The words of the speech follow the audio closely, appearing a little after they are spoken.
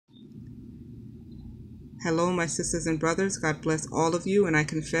Hello, my sisters and brothers. God bless all of you, and I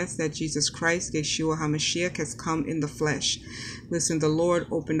confess that Jesus Christ, Yeshua HaMashiach, has come in the flesh. Listen, the Lord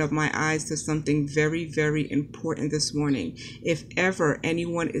opened up my eyes to something very, very important this morning. If ever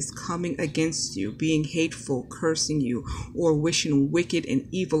anyone is coming against you, being hateful, cursing you, or wishing wicked and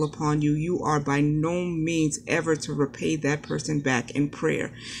evil upon you, you are by no means ever to repay that person back in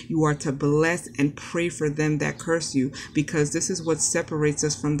prayer. You are to bless and pray for them that curse you, because this is what separates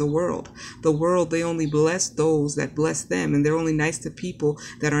us from the world. The world, they only bless those that bless them, and they're only nice to people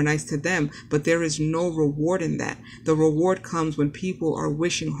that are nice to them, but there is no reward in that. The reward comes when people are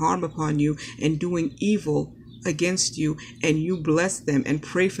wishing harm upon you and doing evil against you, and you bless them and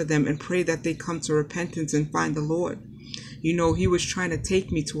pray for them and pray that they come to repentance and find the Lord. You know, he was trying to take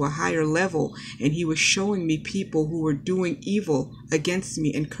me to a higher level, and he was showing me people who were doing evil against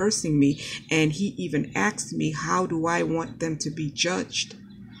me and cursing me, and he even asked me, how do I want them to be judged?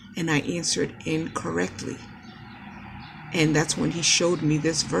 And I answered incorrectly. And that's when he showed me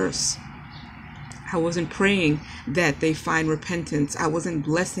this verse. I wasn't praying that they find repentance. I wasn't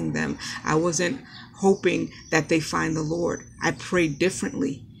blessing them. I wasn't hoping that they find the Lord. I prayed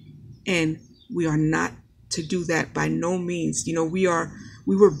differently. And we are not to do that by no means. You know, we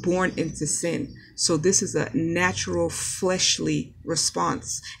were born into sin. So this is a natural fleshly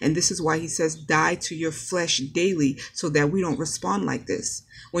response. And this is why he says, die to your flesh daily, so that we don't respond like this.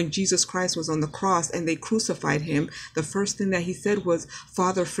 When Jesus Christ was on the cross and they crucified him, the first thing that he said was,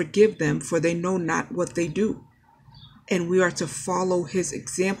 Father, forgive them, for they know not what they do. And we are to follow his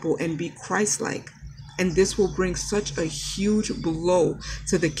example and be Christ-like. And this will bring such a huge blow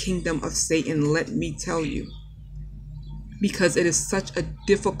to the kingdom of Satan, let me tell you. Because it is such a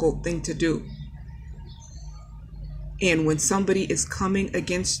difficult thing to do. And when somebody is coming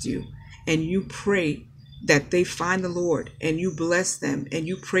against you and you pray that they find the Lord and you bless them and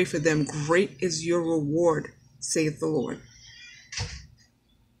you pray for them, great is your reward, saith the Lord.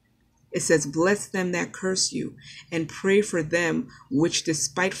 It says, bless them that curse you and pray for them which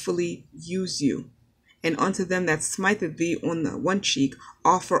despitefully use you. And unto them that smiteth thee on the one cheek,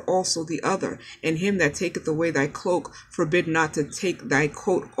 offer also the other. And him that taketh away thy cloak, forbid not to take thy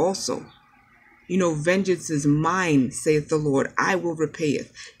coat also. You know, vengeance is mine, saith the Lord, I will repay it.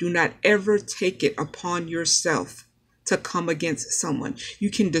 Do not ever take it upon yourself to come against someone. You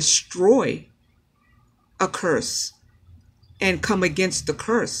can destroy a curse and come against the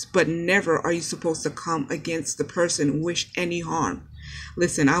curse, but never are you supposed to come against the person and wish any harm.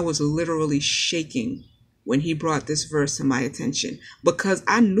 Listen, I was literally shaking when he brought this verse to my attention, because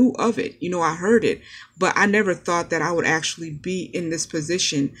I knew of it. You know, I heard it, but I never thought that I would actually be in this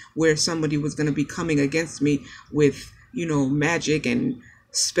position where somebody was going to be coming against me with, you know, magic and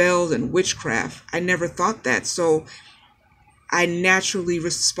spells and witchcraft. I never thought that. So I naturally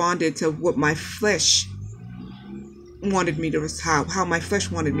responded to what my flesh wanted me to, how my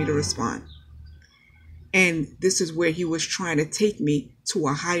flesh wanted me to respond. And this is where he was trying to take me to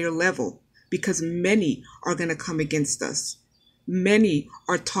a higher level, because many are going to come against us. Many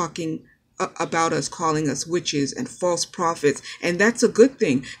are talking about us, calling us witches and false prophets. And that's a good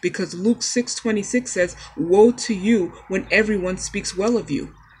thing, because Luke 6:26 says, woe to you when everyone speaks well of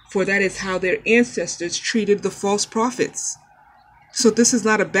you, for that is how their ancestors treated the false prophets. So this is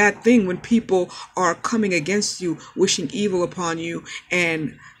not a bad thing when people are coming against you, wishing evil upon you,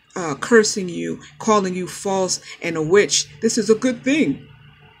 and cursing you, calling you false and a witch. This is a good thing.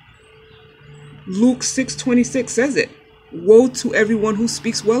 Luke 6:26 says it. Woe to everyone who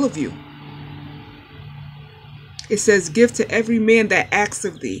speaks well of you. It says, give to every man that asks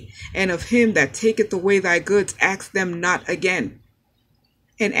of thee, and of him that taketh away thy goods, ask them not again.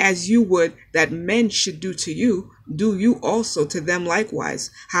 And as you would that men should do to you, do you also to them likewise.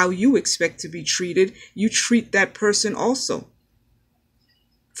 How you expect to be treated, you treat that person also.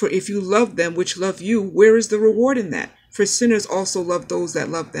 For if you love them which love you, where is the reward in that? For sinners also love those that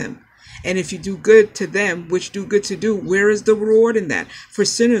love them. And if you do good to them which do good to do, where is the reward in that? For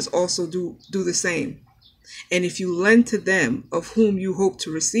sinners also do the same. And if you lend to them of whom you hope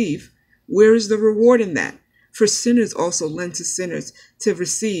to receive, where is the reward in that? For sinners also lend to sinners to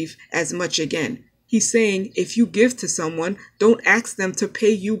receive as much again. He's saying, if you give to someone, don't ask them to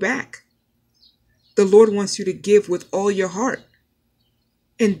pay you back. The Lord wants you to give with all your heart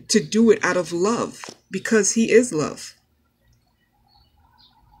and to do it out of love, because he is love.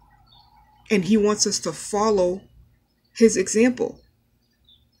 And he wants us to follow his example.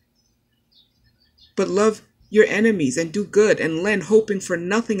 But love your enemies and do good and lend, hoping for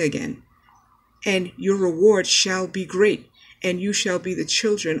nothing again. And your reward shall be great, and you shall be the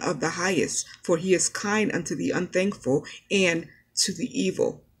children of the highest, for he is kind unto the unthankful and to the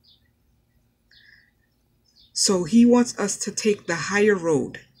evil. So he wants us to take the higher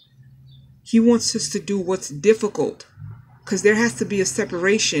road. He wants us to do what's difficult, because there has to be a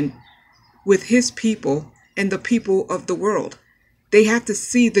separation with his people and the people of the world. They have to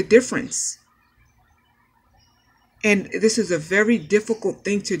see the difference. And this is a very difficult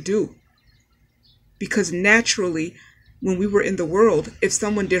thing to do, because naturally, when we were in the world, if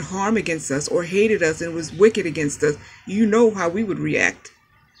someone did harm against us or hated us and was wicked against us, you know how we would react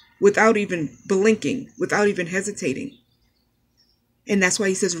without even blinking, without even hesitating. And that's why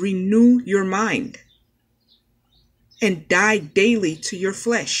he says, renew your mind and die daily to your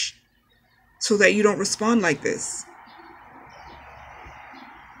flesh so that you don't respond like this.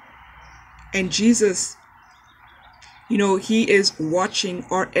 And Jesus, you know, he is watching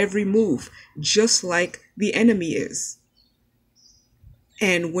our every move, just like the enemy is.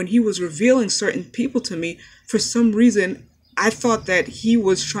 And when he was revealing certain people to me, for some reason, I thought that he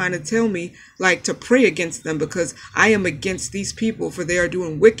was trying to tell me, like, to pray against them, because I am against these people, for they are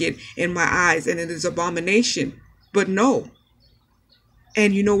doing wicked in my eyes, and it is abomination. But no.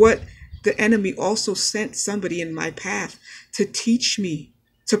 And you know what? The enemy also sent somebody in my path to teach me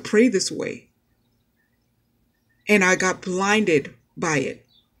to pray this way. And I got blinded by it.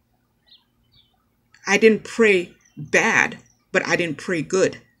 I didn't pray bad, but I didn't pray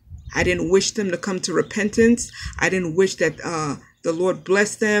good. I didn't wish them to come to repentance. I didn't wish that the Lord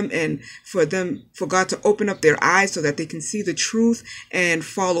bless them and for God to open up their eyes so that they can see the truth and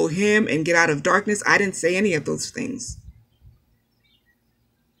follow him and get out of darkness. I didn't say any of those things.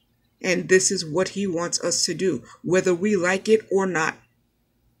 And this is what he wants us to do, whether we like it or not.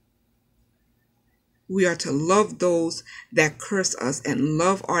 We are to love those that curse us and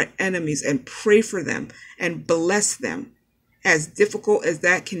love our enemies and pray for them and bless them. As difficult as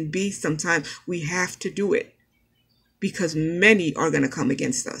that can be, sometimes we have to do it because many are going to come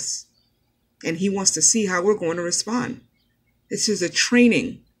against us. And he wants to see how we're going to respond. This is a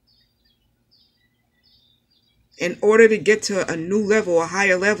training. In order to get to a new level, a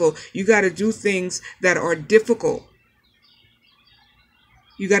higher level, you got to do things that are difficult.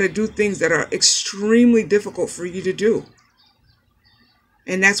 You got to do things that are extremely difficult for you to do.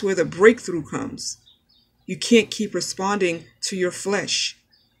 And that's where the breakthrough comes. You can't keep responding to your flesh.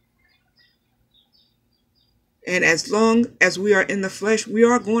 And as long as we are in the flesh, we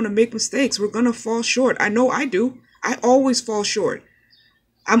are going to make mistakes. We're going to fall short. I know I do. I always fall short.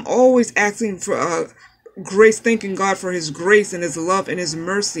 I'm always asking for grace, thanking God for his grace and his love and his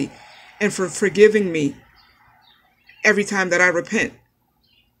mercy and for forgiving me every time that I repent.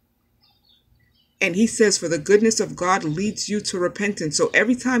 And he says, for the goodness of God leads you to repentance. So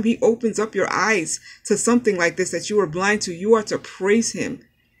every time he opens up your eyes to something like this that you are blind to, you are to praise him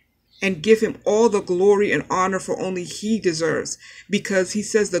and give him all the glory and honor for only he deserves. Because he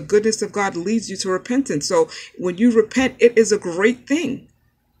says the goodness of God leads you to repentance. So when you repent, it is a great thing.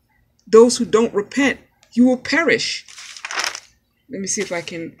 Those who don't repent, you will perish. Let me see if I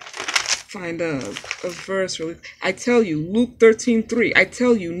can find a verse. I tell you, Luke 13:3, I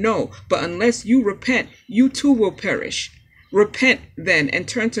tell you, no, but unless you repent, you too will perish. Repent then and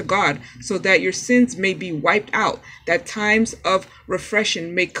turn to God so that your sins may be wiped out, that times of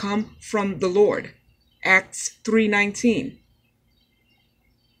refreshing may come from the Lord. Acts 3:19.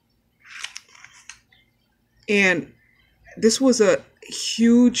 And this was a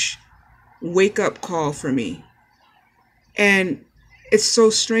huge wake-up call for me. And it's so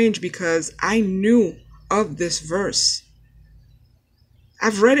strange because I knew of this verse.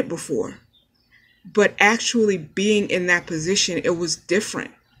 I've read it before, but actually being in that position, it was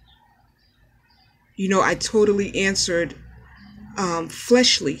different. You know, I totally answered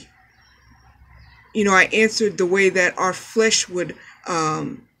fleshly. You know, I answered the way that our flesh would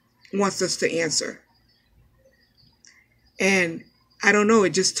wants us to answer. And I don't know,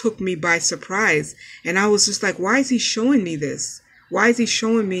 it just took me by surprise. And I was just like, why is he showing me this? Why is he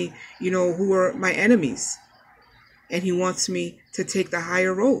showing me, you know, who are my enemies? And he wants me to take the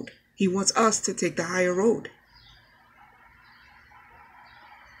higher road. He wants us to take the higher road.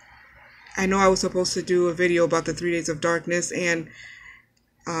 I know I was supposed to do a video about the 3 days of darkness and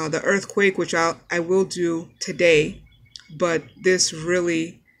the earthquake, which I will do today. But this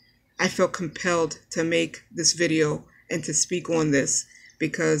really, I felt compelled to make this video and to speak on this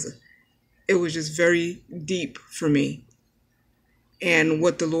because it was just very deep for me. And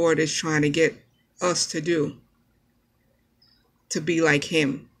what the Lord is trying to get us to do, to be like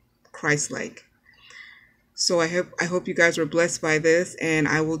him, Christ-like. So I hope you guys were blessed by this, and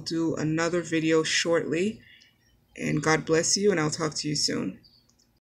I will do another video shortly. And God bless you, and I'll talk to you soon.